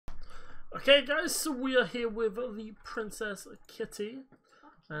Okay guys, so we are here with the Princess Kitty,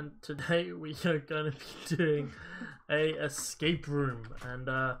 and today we are going to be doing a escape room, and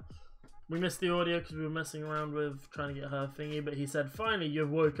we missed the audio because we were messing around with trying to get her thingy, but he said finally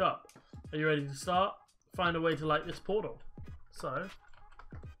you've woke up. Are you ready to start? Find a way to light this portal. So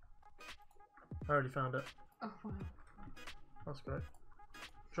I already found it. Oh wow. That's great.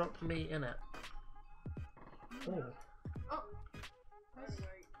 Drop me in it. Oh. Oh.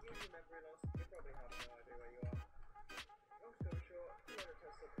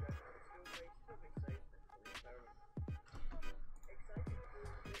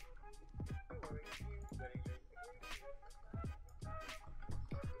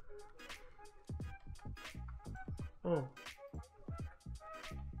 Oh.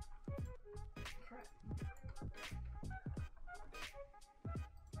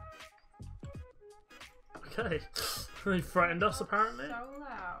 Okay. They frightened us apparently. So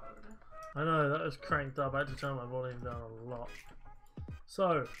loud. I know, that was cranked up. I had to turn my volume down a lot.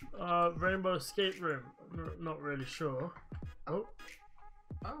 So, Rainbow Escape Room. Not really sure. Oh.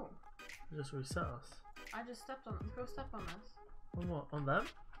 Oh. It just reset us. I just stepped on this. Go step on this. On what? On them?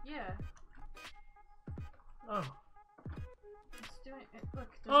 Yeah. Oh. It's doing it. Look.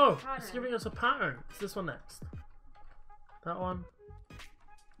 Oh! A pattern. It's giving us a pattern. Is this one next? That one?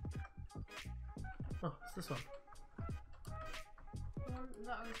 Oh, it's this one. The one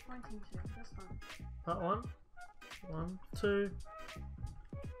that I was pointing to. This one. That one? 1, 2.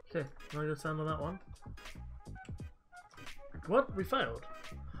 Okay, now I go stand on that one. What? We failed.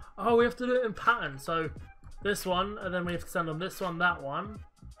 Oh, we have to do it in pattern. So this one, and then we have to stand on this one, that one.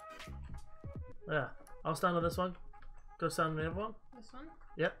 Yeah, I'll stand on this one. Go stand on the other one. This one?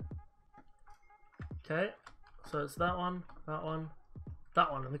 Yep. Okay, so it's that one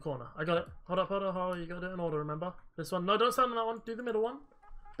in the corner. I got it. Hold up, hold up, hold up. You gotta do it in order, remember? This one. No, don't stand on that one. Do the middle one.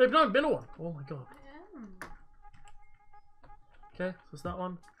 Babe, no, middle one. Oh my god. I am. Okay, so it's that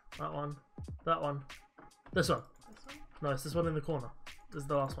one, that one, that one. This one. This one? No, it's this one in the corner. This is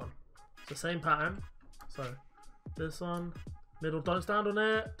the last one. It's the same pattern. So, this one, middle, don't stand on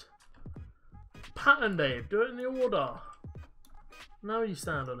it. Pattern, babe. Do it in the order. Now you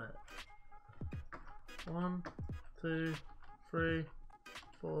stand on it. 1, 2, 3,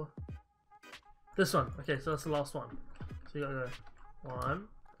 4. This one. Okay, so that's the last one. So you gotta go 1,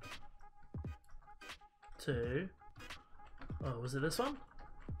 2. Oh, was it this one?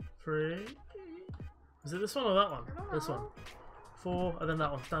 3. Was it this one or that one? This one. 4, and then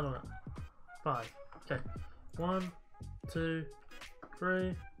that one. Stand on it. 5. Okay. 1, 2,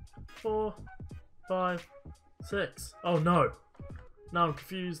 3, 4, 5, 6. Oh no! Now I'm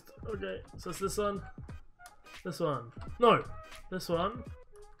confused. Okay, so it's this one. This one. No! This one.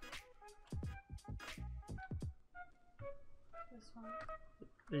 This one.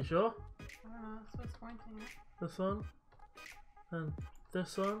 Are you sure? I don't know. That's what it's pointing at. This one. Then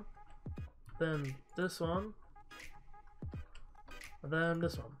this one. Then this one. And then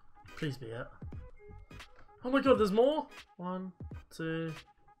this one. Please be it. Oh my god, there's more! 1, 2,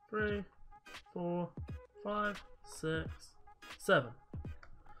 3, 4, 5, 6, 7.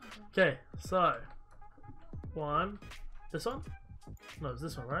 Okay, so 1. This one? No, it's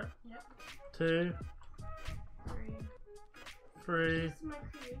this one, right? Yep. 2, 3, This is my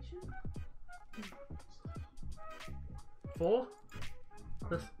creation? 4.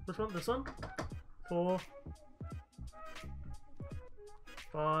 This one? This one? 4,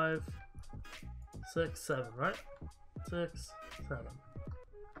 5, 6, 7, right? 6, 7.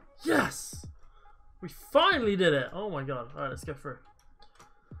 Yes! We finally did it! Oh my god. Alright, let's go through.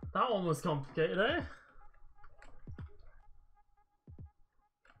 That one was complicated, eh?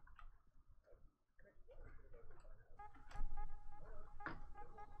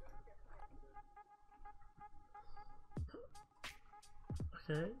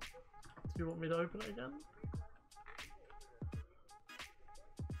 Okay. Do you want me to open it again?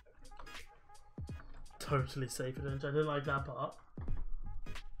 Totally safe, I didn't like that part.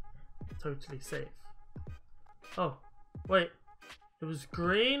 Totally safe. Oh, wait. It was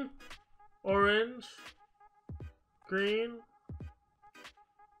green, orange, green,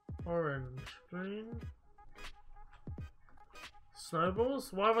 orange, green.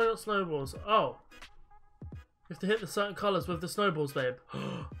 Snowballs? Why have I got snowballs? Oh. You have to hit the certain colours with the snowballs, babe.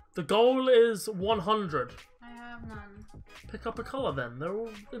 The goal is 100. I have none. Pick up a colour then. They're all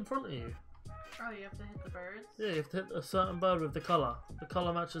in front of you. Oh, you have to hit the birds? Yeah, you have to hit a certain bird with the colour. The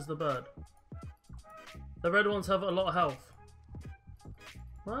colour matches the bird. The red ones have a lot of health.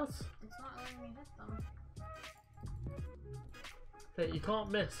 What? It's not letting me hit them. Okay, you can't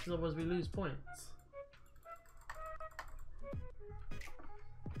miss because otherwise we lose points.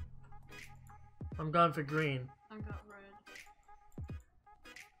 I'm going for green. I got red.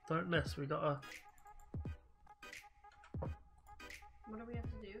 Don't miss. We got a What do we have to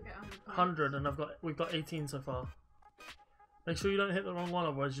do? Get 100, and we've got 18 so far. Make sure you don't hit the wrong one,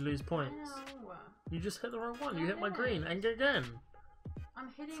 otherwise you lose points. No. You just hit the wrong one. You hit my green, and again. I'm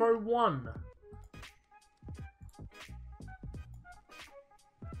hitting. Throw one.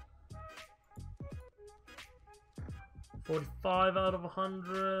 $45 out of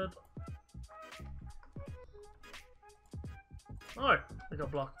 100. Oh, I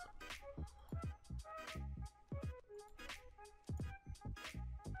got blocked.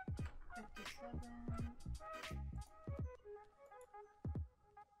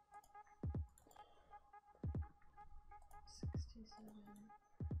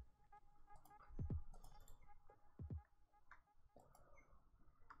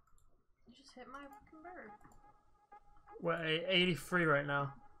 You just hit my fucking bird. We're at 83 right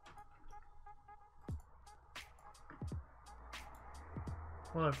now.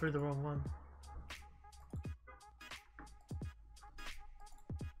 Well, I threw the wrong one.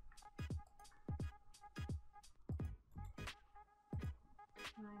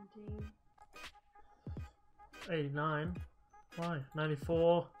 $89. Why?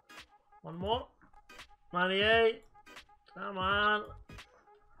 94. One more. 98. Come on.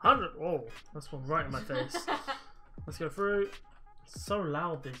 100. Oh, that's one right in my face. Let's go through. It's so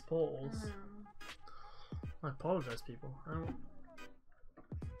loud, these portals. I apologize, people. I'm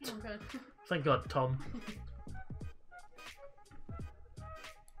good. Thank God, Tom.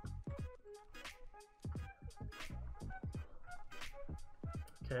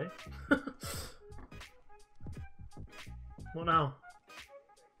 Okay. What now?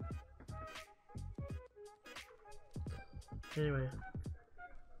 Anyway.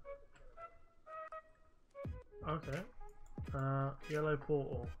 Okay. Yellow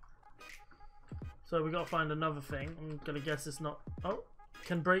portal. So we gotta find another thing. I'm gonna guess it's not. Oh,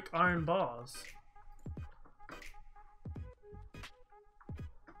 can break iron bars.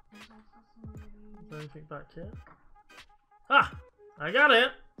 Is there anything back here? Ah! I got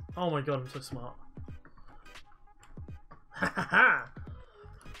it! Oh my god, I'm so smart. Ha ha ha!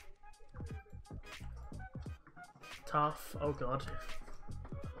 Tough. Oh god.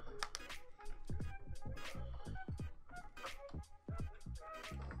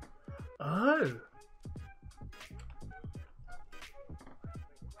 Oh!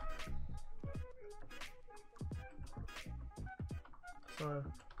 So...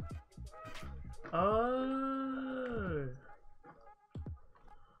 Oh!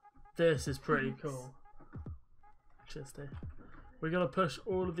 This is pretty cool. Just there. We're gonna push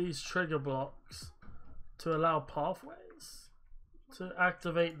all of these trigger blocks to allow pathways to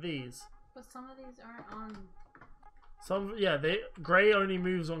activate these. But some of these aren't on. Some, yeah, grey only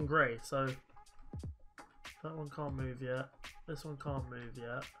moves on grey, so that one can't move yet. This one can't move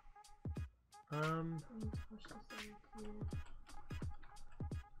yet. Push this over here.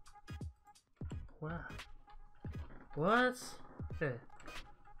 Where? What? Okay.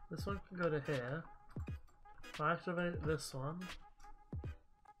 This one can go to here. If I activate this one.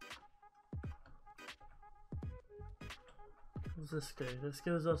 What does this do? This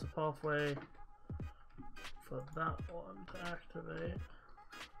gives us a pathway for that one to activate.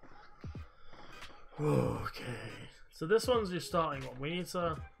 Okay. So this one's your starting one. We need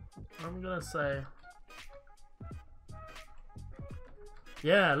to... I'm gonna say...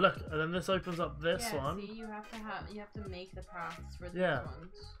 Yeah, look, and then this opens up this one. See, you have to make the paths for these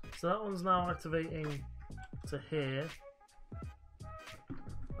ones. So that one's now activating to here.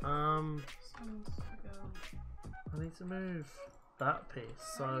 This one's to go. I need to move that piece.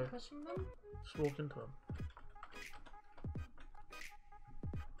 So are you pushing them? Just walk into them.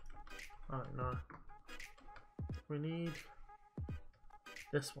 Oh no. We need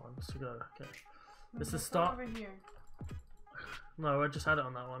this one to go. Okay. This is start. Over here. No, I just had it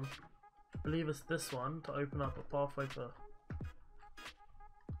on that one. I believe it's this one to open up a pathway for...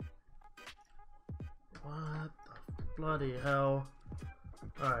 What the bloody hell?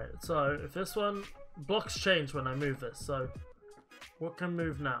 Alright, so if this one... Blocks change when I move this, so... What can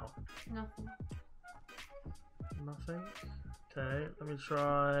move now? Nothing. Nothing? Okay, let me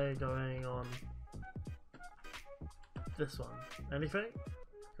try going on... This one. Anything?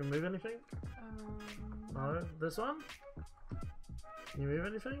 Can move anything? No. This one? Can you move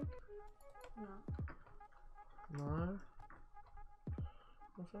anything? No. No.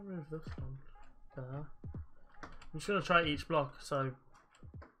 What if I move this one? There. I'm just gonna try each block, so...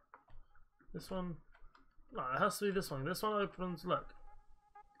 This one... No, it has to be this one. This one opens, look.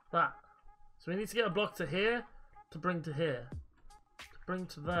 That. So we need to get a block to here, to bring to here. To bring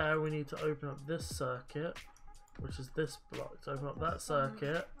to there, we need to open up this circuit, which is this block. To open up that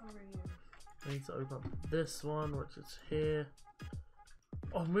circuit, we need to open up this one, which is here.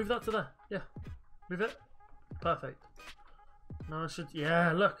 Oh, move that to there. Yeah, move it. Perfect. Now I should.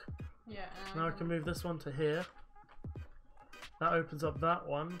 Yeah, look. Yeah. Now I can move this one to here. That opens up that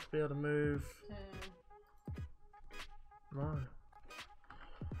one to be able to move. No.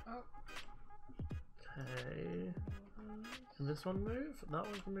 Oh. Okay. Can this one move? That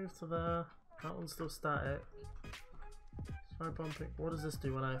one can move to there. That one's still static. Try bumping. What does this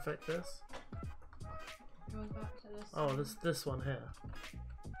do when I affect this? Goes back to this. Oh, this one here.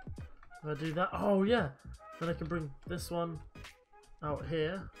 If I do that, oh yeah. Then I can bring this one out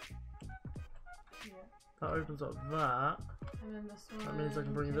here. Yeah. That opens up that. And then this one. That means I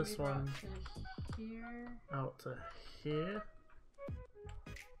can bring this one to here. out to here.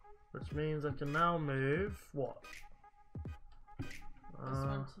 Which means I can now move what? This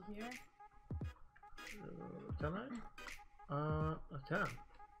one to here. Can I? I can.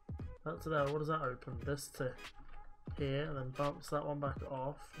 That's there. What does that open? This to here, and then bumps that one back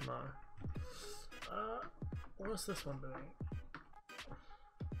off. No. What's this one doing?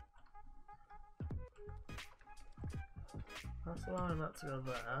 That's allowing that to go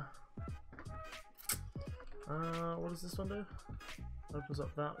there. What does this one do? Opens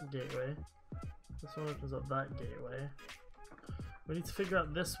up that gateway. This one opens up that gateway. We need to figure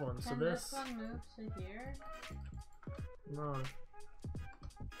out this one. Can so this one move to here? No.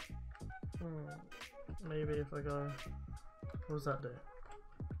 Maybe if I go. What does that do?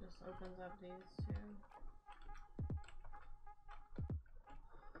 Just opens up these two.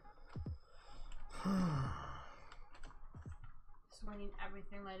 So we need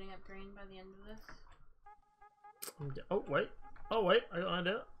everything lighting up green by the end of this. Oh wait. Oh wait, I got an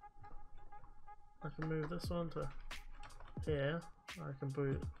idea. I can move this one to here. I can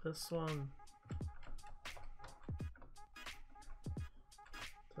boot this one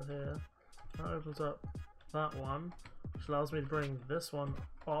to here. That opens up that one, which allows me to bring this one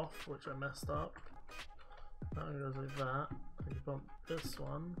off, which I messed up. That one goes like that. And you bump this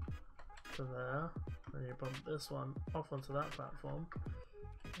one to there. And you bump this one off onto that platform.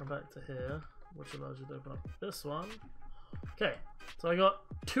 And back to here, which allows you to open up this one. Okay, so I got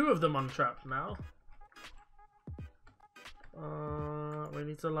two of them untrapped now. We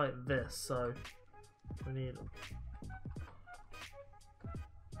need to light this, so we need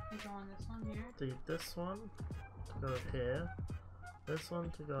You go on this one here. need this one to go here, this one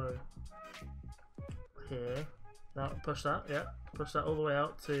to go here. Now push that, yeah, push that all the way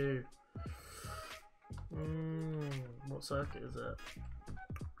out to what circuit is it?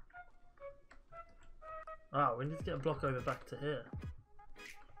 Ah, we need to get a block over back to here.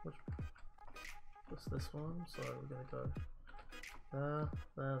 What's this one? So we're gonna go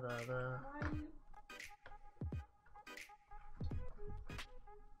there, there.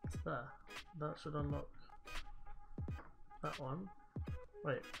 It's there. That should unlock that one.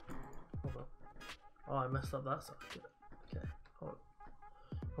 Wait, hold on. Oh, I messed up that circuit. Okay, hold on.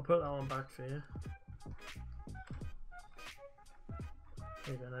 I'll put that one back for you.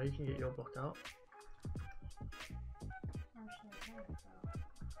 There you go, now you can get your block out.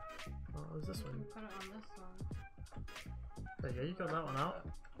 Oh, is this one? Put it on this one. There you go, you got that one out.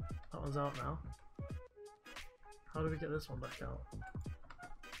 That one's out now. How do we get this one back out?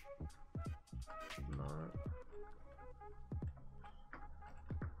 No.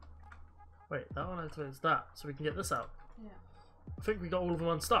 Wait, that one activates that, so we can get this out. Yeah. I think we got all of them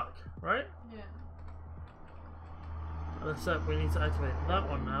unstuck, right? Yeah. Except we need to activate that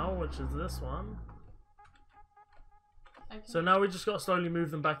one now, which is this one. So now we just got to slowly move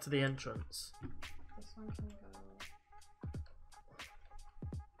them back to the entrance. This one can go.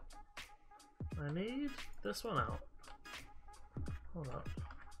 I need this one out. Hold up.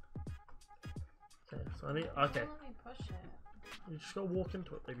 Okay, so I need. Okay. Don't let me push it. You just gotta walk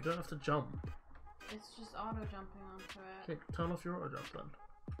into it, baby. You don't have to jump. It's just auto jumping onto it. Okay, turn off your auto jump then.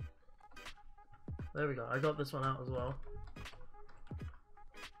 There we go. I got this one out as well.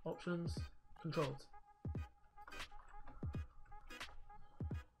 Options, controls.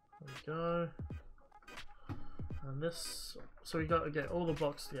 There we go. And this, so we got to get all the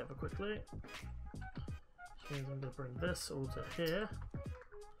blocks together quickly. Which means I'm going to bring this all to here.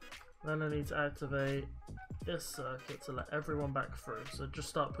 Then I need to activate this circuit to let everyone back through. So just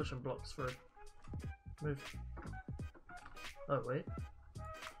start pushing blocks through. Move. Oh wait.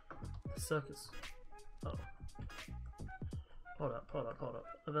 The circuit's. Oh. Hold up, hold up, hold up.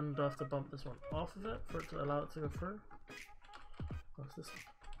 And then do I have to bump this one off of it for it to allow it to go through? What's this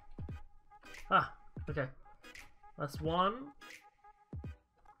one? Ah, okay. That's one.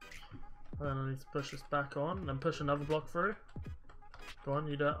 And then I need to push this back on, and then push another block through. Go on,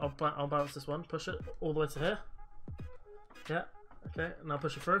 you do it. I'll bounce this one. Push it all the way to here. Yeah. Okay. Now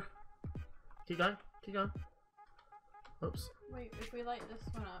push it through. Keep going. Keep going. Oops. Wait, if we light this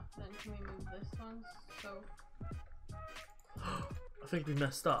one up, then can we move this one? So. I think we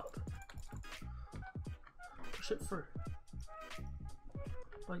messed up. Push it through.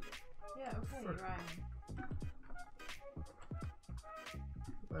 Like. Yeah. Okay. Through. Right.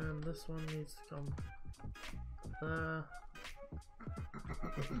 And this one needs to come there.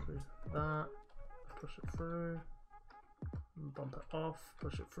 Do that. Push it through. Bump it off.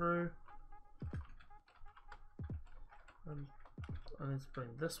 Push it through. And I need to bring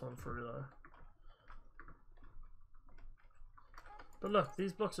this one through though. But look,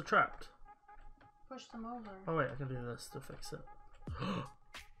 these blocks are trapped. Push them over. Oh wait, I can do this to fix it.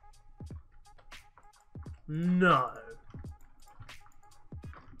 No.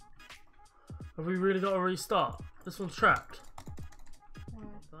 Have we really got to restart? This one's trapped. Why?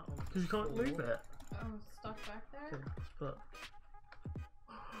 That one. Because you can't move it. Oh, it's stuck back there? Okay, let's put.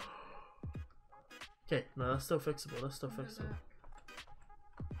 Okay, no, that's still fixable. That's still Move it fixable. back.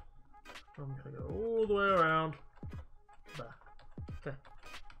 I'm gonna go all the way around. There. Okay.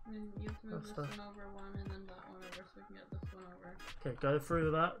 And then you have to move That's this fair. one over one and then that one over so we can get this one over. Okay, go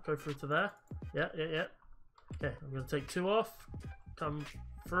through that. Go through to there. Yeah, yeah, yeah. Okay, I'm gonna take 2 off. Come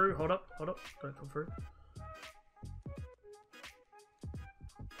through. Hold up. Hold up. Don't come through.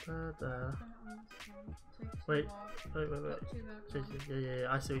 There. Put it on this one. Take 2 Wait. off. Wait. Put 2 back on.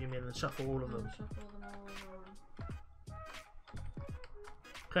 Yeah. I see what you mean. Then shuffle all of And them. then shuffle them all over one.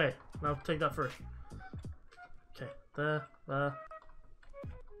 Okay, now take that through. Okay, there.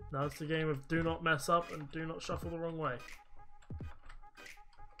 Now it's the game of do not mess up and do not shuffle the wrong way.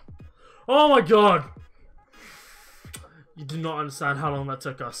 Oh my god! You do not understand how long that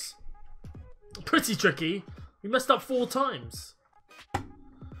took us. Pretty tricky. We messed up 4 times.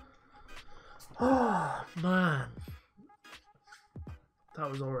 Oh man. That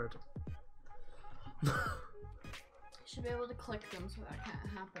was horrid. You should be able to click them so that can't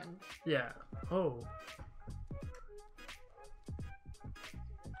happen. Yeah. Oh.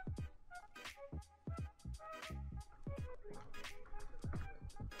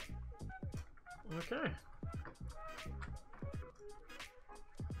 Okay.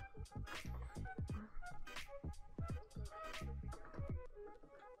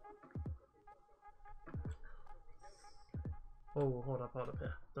 Oh, hold up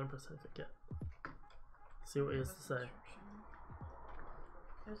here. Don't press anything yet. See what he has to say.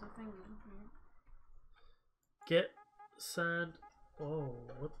 There's a thing in here. Get sand. Oh,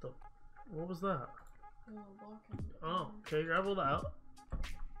 what was that? A little block in it. Oh, okay, grab all that out.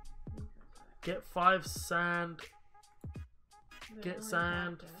 Get 5 sand. Get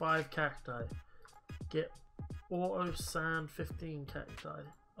sand, 5 cacti. Get auto sand, 15 cacti.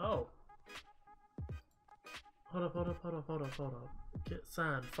 Oh. Hold up. Get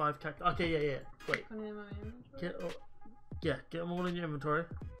sand, 5 cacti. Okay, yeah. Wait. Put it in my inventory? Get them all in your inventory.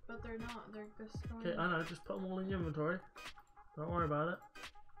 But they're not. They're just going. Okay, I know. Just put them all in your inventory. Don't worry about it.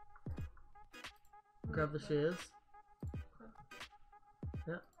 Grab the shears.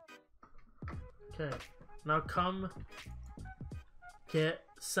 Yeah. Okay. Now come. Get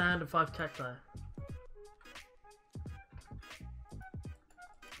sand and 5 cacti.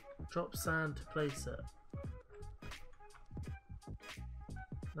 Drop sand to place it.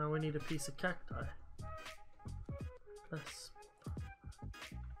 Now we need a piece of cacti. Let's.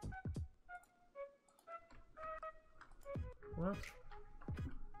 What?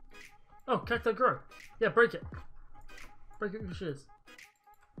 Oh, cacti grow. Yeah, break it. Break it with your shears.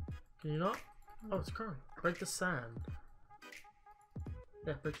 Can you not? Oh, it's growing. Break the sand.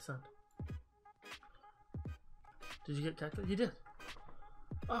 Yeah, break the sand. Did you get cacti? You did.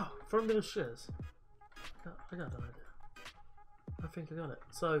 Oh, from those shears. I got an idea. I think I got it.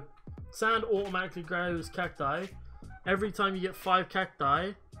 So, sand automatically grows cacti. Every time you get 5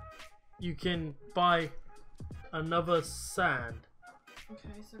 cacti, you can buy another sand.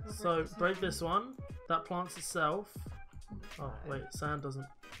 Okay, so go So break this one. That plants itself. Oh wait, sand doesn't.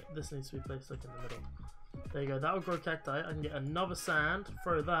 This needs to be placed like in the middle. There you go. That will grow cacti. I can get another sand.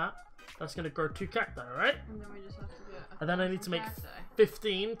 Throw that. That's gonna grow 2 cacti, right? And then we just have to get. And then I need to make cacti.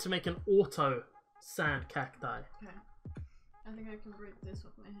 15 to make an auto sand cacti. Okay. I think I can break this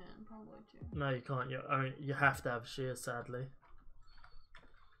with my hand, probably too. No, you can't. I mean, you have to have shears, sadly.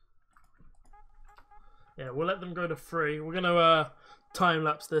 Yeah, we'll let them go to 3. We're gonna time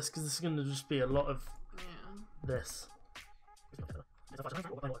lapse this because this is gonna just be a lot of this.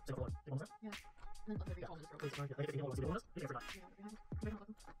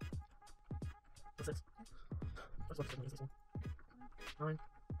 9.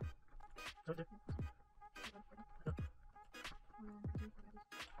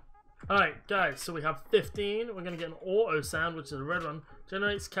 Alright guys, so we have 15. We're going to get an auto sound, which is a red one.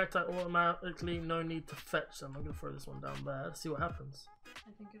 Generates cacti automatically, no need to fetch them. I'm going to throw this one down there to see what happens.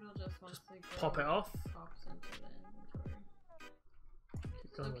 I think it'll just once they grow, pop it off. Pops into the inventory.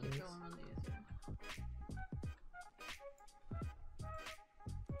 Keep going with these. Going on these, yeah.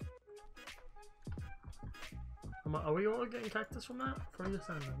 Are we all getting cactus from that? Throw your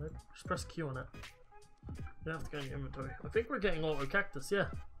sand down there. Just press Q on it. You have to go in your inventory. I think we're getting auto cactus, yeah.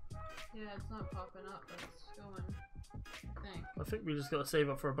 Yeah, it's not popping up, but it's going, I think we just got to save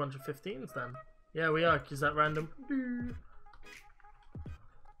up for a bunch of 15s then. Yeah, we are, because that random.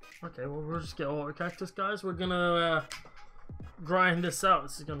 Okay, well, we'll just get auto cactus, guys. We're gonna grind this out.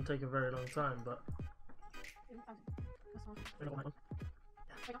 This is gonna take a very long time, but.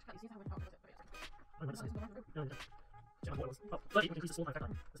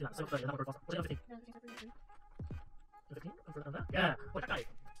 Yeah.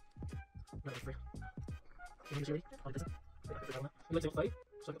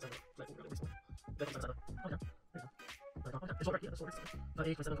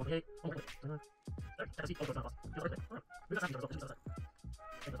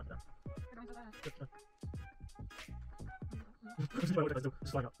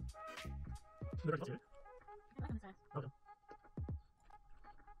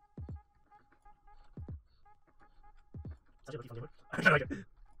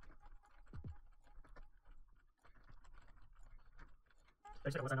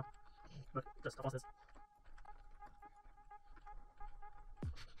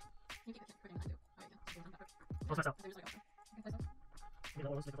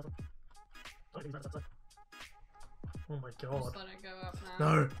 Oh my god. Just let it go up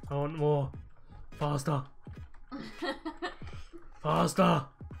now. No, I want more. Faster. Faster.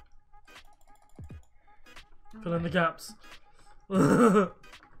 Fill in the gaps. Okay.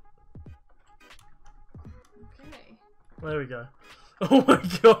 There we go. Oh my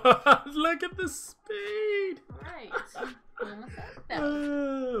god, look at the speed. Right.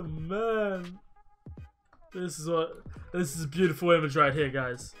 Oh man. This is a beautiful image right here,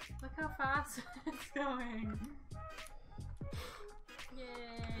 guys. Look how fast it's going.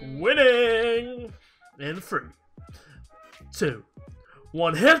 Yay. Winning in 3, 2,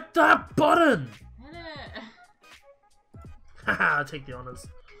 1. Hit that button. Hit it. Haha, I'll take the honors.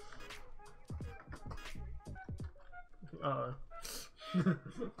 Uh-oh.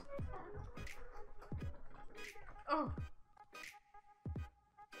 Oh.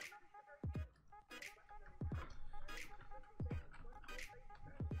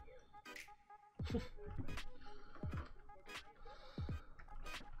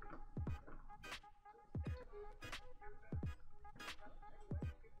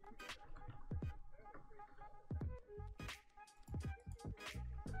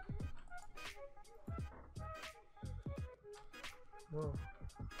 Whoa.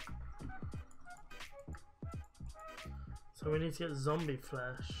 So we need to get zombie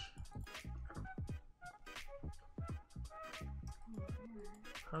flesh.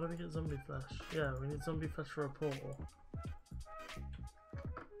 How do we get zombie flesh? Yeah, we need zombie flesh for a portal.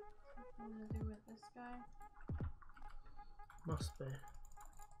 Something to do with this guy? Must be.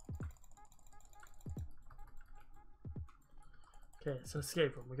 Okay, it's an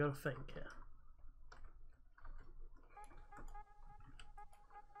escape room. We gotta think here.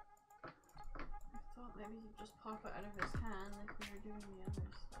 Maybe you just pop it out of his hand like we were doing the other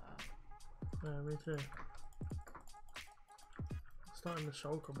stuff. Yeah, me too. It's not in the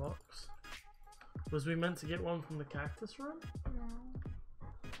shulker box. Was we meant to get one from the cactus room?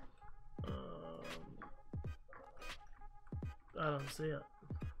 No. I don't see it.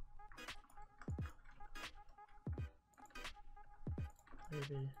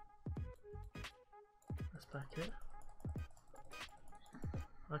 Maybe that's back here.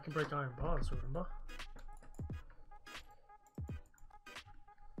 I can break iron bars, remember?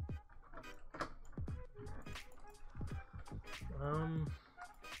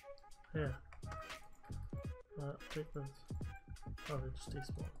 Here. Take those. Oh, they just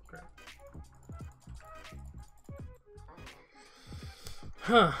despawn. Great.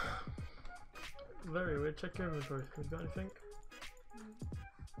 Huh. Very weird. Check your inventory. Have you got anything?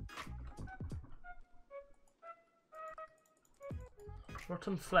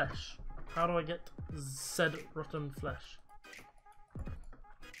 Rotten flesh. How do I get said rotten flesh?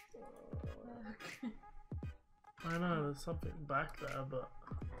 I know there's something back there, but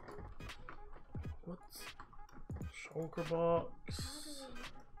what's shulker box?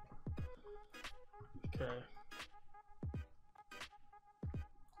 Okay,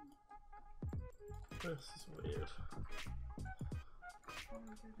 This is weird.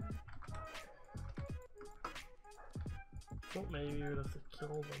 Thought maybe you would have to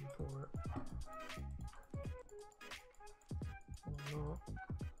kill them for it. Or not.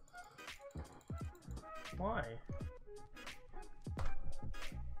 Why?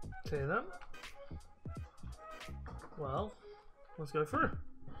 Okay then. Well, let's go through.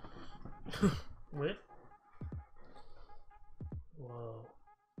 Weird. Whoa.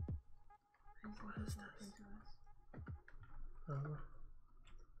 What is this?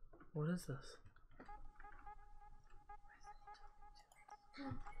 What is this?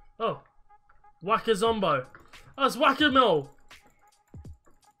 Oh! Whack-a-Zombo! That's Whack-a-Mill!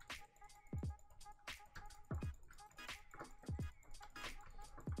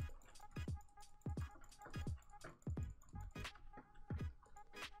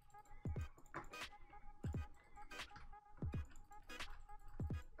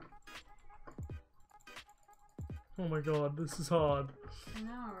 Oh my god, this is hard. I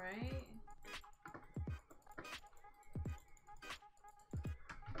know, right?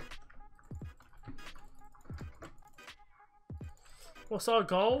 What's our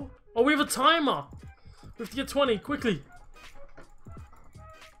goal? Oh, we have a timer! We have to get 20, quickly!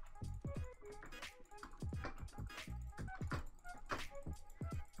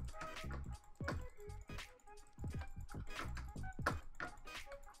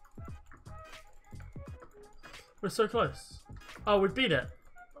 We're so close. Oh, we beat it.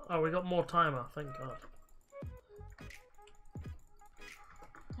 Oh, we got more timer, thank god.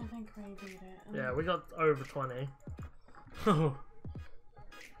 I think we beat it. Yeah, we got over 20. Oh.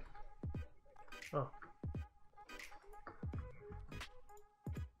 Oh.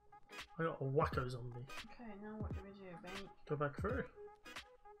 I got a wacko zombie. Okay, now what do we do, Benny? Go back through.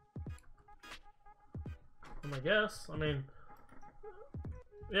 I guess. I mean,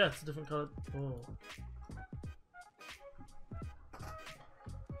 yeah, it's a different colour. Oh.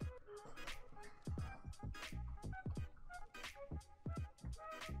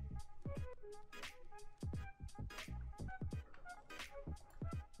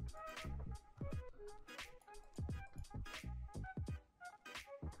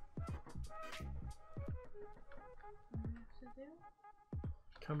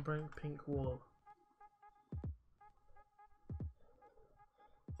 Can bring pink wall.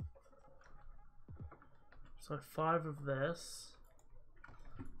 So 5 of this.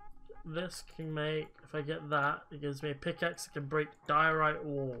 This can make, if I get that, it gives me a pickaxe that can break diorite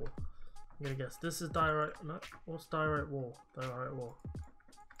wall. I'm gonna guess this is diorite. No, what's diorite wall? Diorite wall.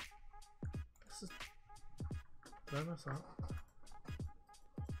 This is. Did I mess up?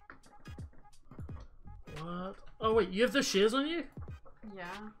 What? Oh wait, you have the shears on you?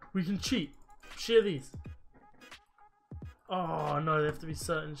 Yeah. We can cheat. Shear these. Oh no, they have to be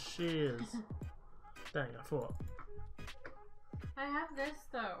certain shears. Dang, I thought. I have this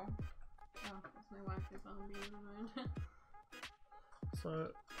though. Oh, that's my wife's zombie in the moon. So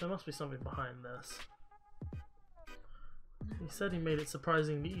there must be something behind this. He said he made it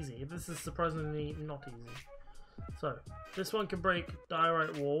surprisingly easy. This is surprisingly not easy. So this one can break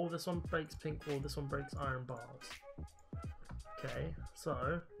diorite wall. This one breaks pink wall. This one breaks iron bars. Okay,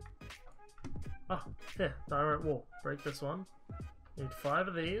 so here, diorite wall. Break this one. Need 5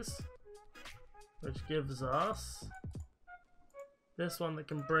 of these, which gives us this one that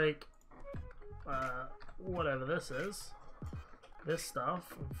can break whatever this is. This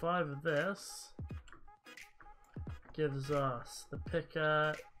stuff, and 5 of this gives us the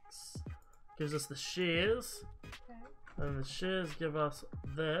pickaxe, gives us the shears, Okay. and the shears give us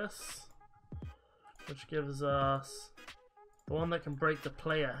this, which gives us the one that can break the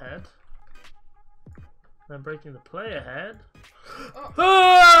player head. Then breaking the player head. Oh.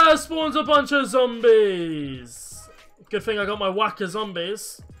 Ah! Spawns a bunch of zombies! Good thing I got my whacker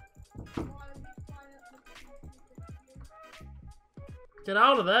zombies. Get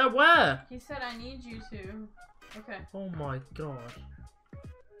out of there, where? He said I need you to. Okay. Oh my god.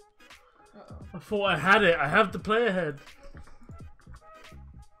 Uh-oh. I thought I had it. I have the player head.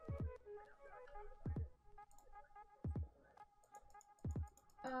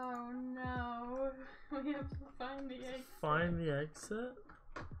 Oh no. We have to find the exit. Find the exit?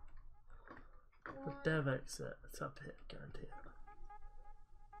 What? The dev exit. It's up here, guaranteed.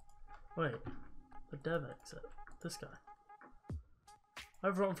 Wait. The dev exit. This guy. I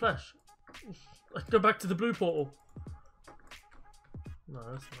have rotten flesh. I can go back to the blue portal. No,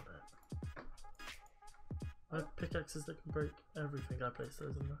 that's not it. I have pickaxes that can break everything. I place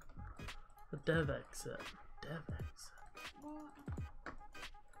those in there. The dev exit. Dev exit.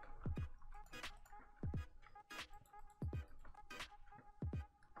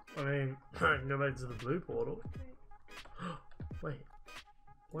 What? I mean, I can go back to the blue portal. Wait,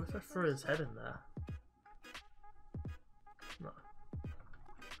 what if I threw his head in there? No.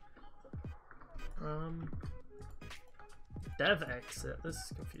 Dev exit. This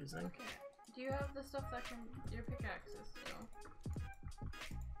is confusing. Okay. Do you have the stuff that can your pickaxes still?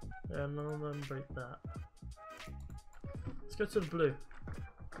 Yeah, none of them break that. Let's go to the blue.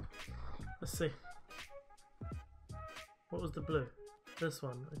 Let's see. What was the blue? This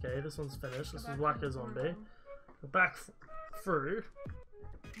one. Okay, this one's finished. This is Whacker Zombie. Go back through.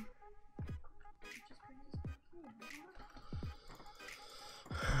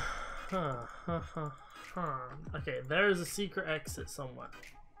 Okay, there is a secret exit somewhere.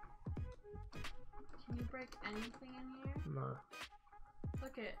 Can you break anything in here? No.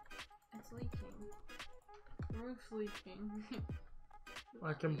 Look it. It's leaking. The roof's leaking.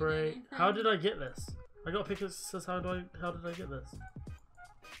 I can break. How did I get this? I got a picture that says how did I get this?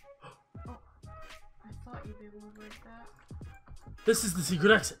 Oh, I thought you'd be able to break that. This is the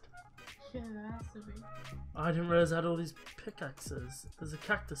secret exit. Yeah, that has to be. I didn't realize I had all these pickaxes. There's a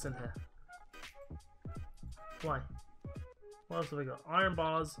cactus in here. Why? What else have we got? Iron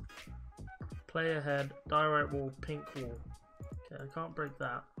bars, player head, diorite wall, pink wall. Okay, I can't break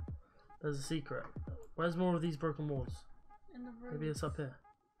that. There's a secret. Where's more of these broken walls? In the room. Maybe it's up here.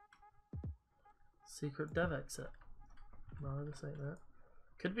 Secret dev exit. No, this ain't that.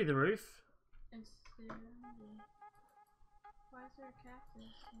 Could be the roof. It's the... Why is there a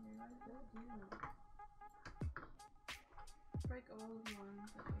cactus here? What does that do? Break old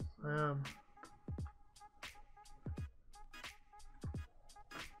ones that we see. I am.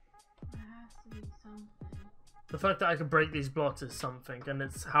 There has to be something. The fact that I can break these blocks is something, and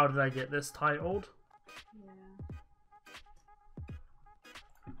it's how did I get this titled? Yeah.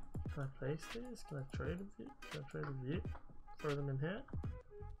 Can I place these? Can I trade a view? Can I trade a view? Throw them in here?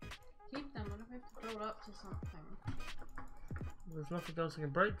 Keep them. What if we have to build up to something? There's nothing else I can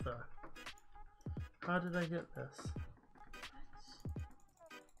break though. How did I get this?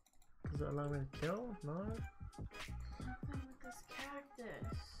 What? Does it allow me to kill? No? Something with this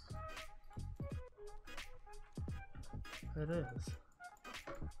cactus. It is.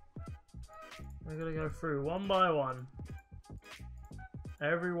 I gotta go through one by one.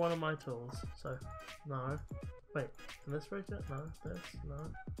 Every one of my tools. So, no. Wait, can this break it? No. This? No.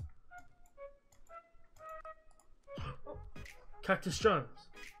 Oh. Cactus Jones.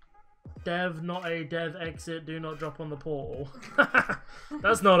 Dev, not a dev exit. Do not drop on the portal.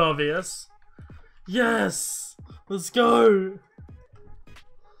 That's not obvious. Yes! Let's go!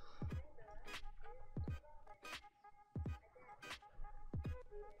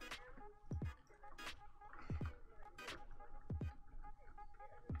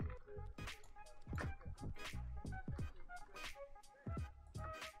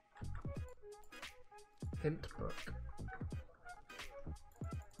 Hint book.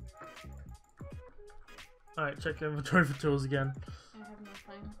 Alright, check your inventory for tools again. I have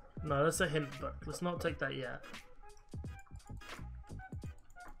nothing. No, that's a hint book. Let's not take that yet.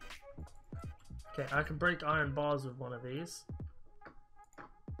 Okay, I can break iron bars with one of these.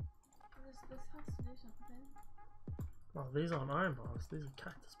 This has to do something. Oh, these aren't iron bars. These are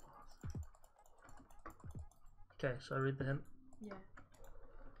cactus bars. Okay, shall I read the hint? Yeah.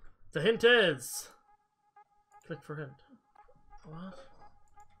 The hint is... Click for hint. What?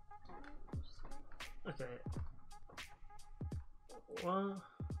 Okay. What?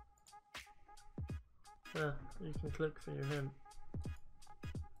 Yeah, you can click for your hint.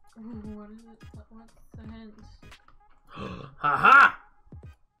 What is it? What's the hint? Haha!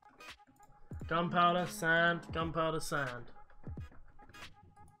 Gunpowder, sand, gunpowder, sand.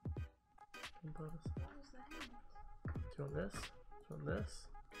 Gunpowder, sand. What was the hint? Do you want this? Do you want this?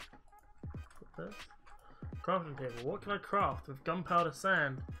 Put this? Crafting table. What can I craft with gunpowder,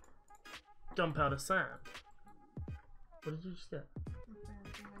 sand? Gunpowder, sand. What did you just get?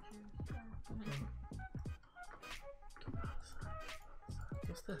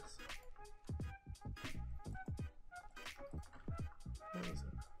 What's this? What is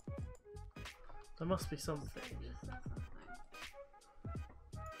it? There must be something.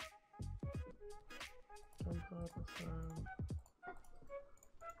 Gunpowder, sand.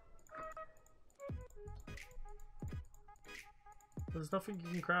 There's nothing you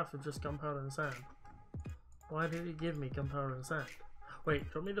can craft with just gunpowder and sand. Why did it give me gunpowder and sand? Wait,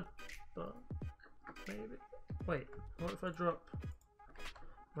 drop me the book? Maybe? Wait, what if I drop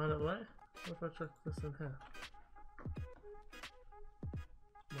mine out of the way? What if I chuck this in here?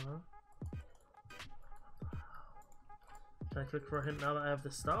 No. Can I click for a hint now that I have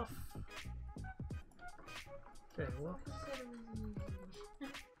this stuff? Okay, what?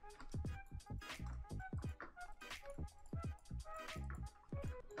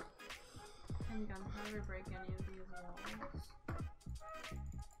 using gunpowder to break any of these walls?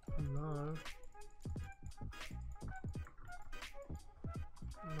 No.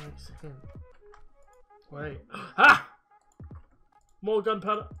 Nice hint. Wait. Ah! More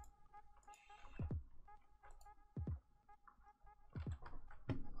gunpowder.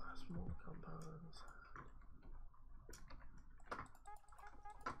 There's more gunpowder.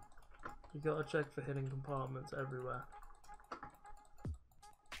 You gotta check for hidden compartments everywhere.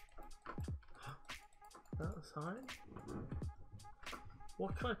 Is that a sign?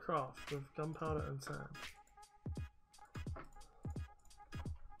 What can I craft with gunpowder and sand?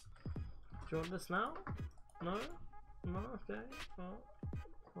 Do you want this now? No? No? Okay. Well,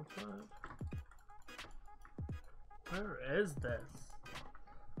 I'll try it. Where is this?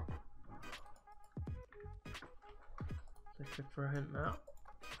 Can I click for a hint now?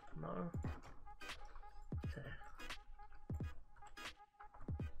 No? Okay.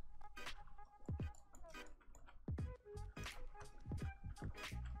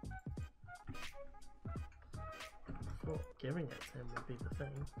 I thought giving it to him would be the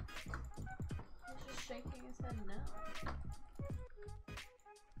thing. He's just shaking his head no.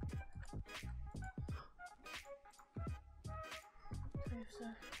 Okay, so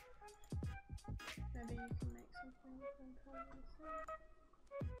maybe you can make something with gunpowder and sand.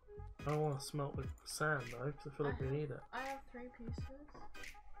 I don't want to smelt with sand though, because I feel like we need it. I have 3 pieces.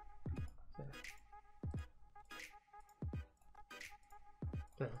 Okay.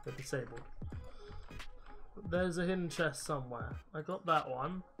 Okay, they're disabled. There's a hidden chest somewhere. I got that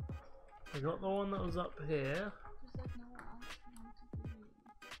one. I got the one that was up here. There's like nowhere else for them to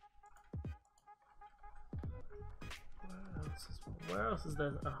be. Where else is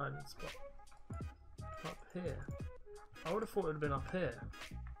there a hiding spot? Up here. I would have thought it would have been up here.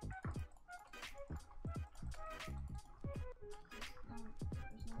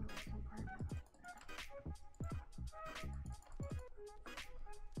 There's no way compartment up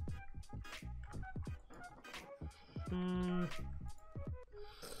Hmm. there.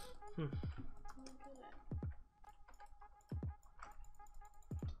 Look at it.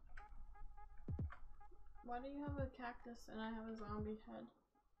 Why do you have a cactus and I have a zombie head?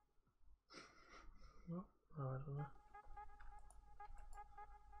 Oh, I don't know.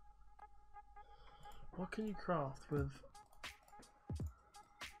 What can you craft with?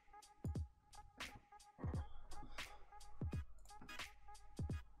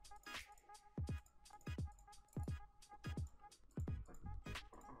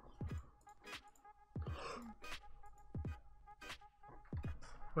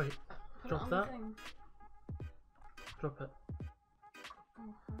 Wait, Put drop it on that. the thing. Drop it.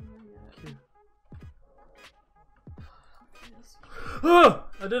 Oh, how do I get it? Q. Yes. Ah!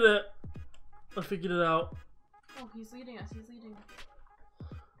 I did it! I figured it out. Oh, he's leading us, he's leading.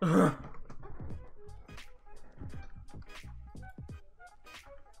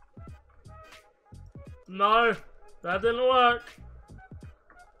 No! That didn't work!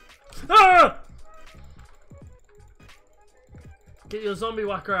 Ah! Get your zombie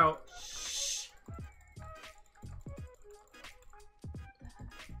whacker out. Shh.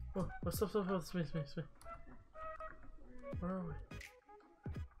 Oh, stop. It's me. Where are we?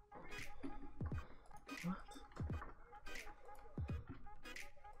 What?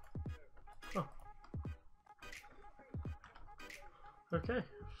 Oh. Okay.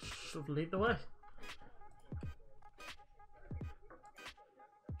 Should lead the way.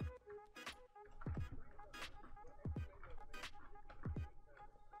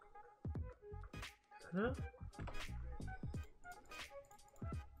 Yeah.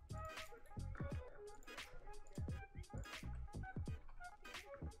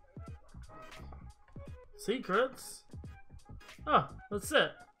 Secrets? Oh, that's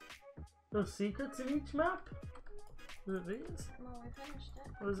it. No secrets in each map? Is it these? Well, we finished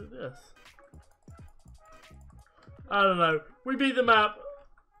it. Or is it this? I don't know. We beat the map.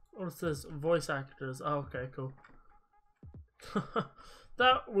 What's this? Voice actors. Oh, okay, cool.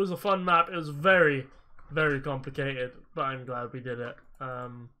 That was a fun map. It was very, very complicated, but I'm glad we did it.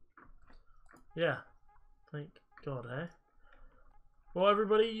 Yeah. Thank God, eh? Well,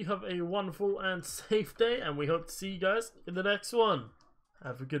 everybody, you have a wonderful and safe day, and we hope to see you guys in the next one.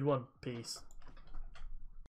 Have a good one. Peace.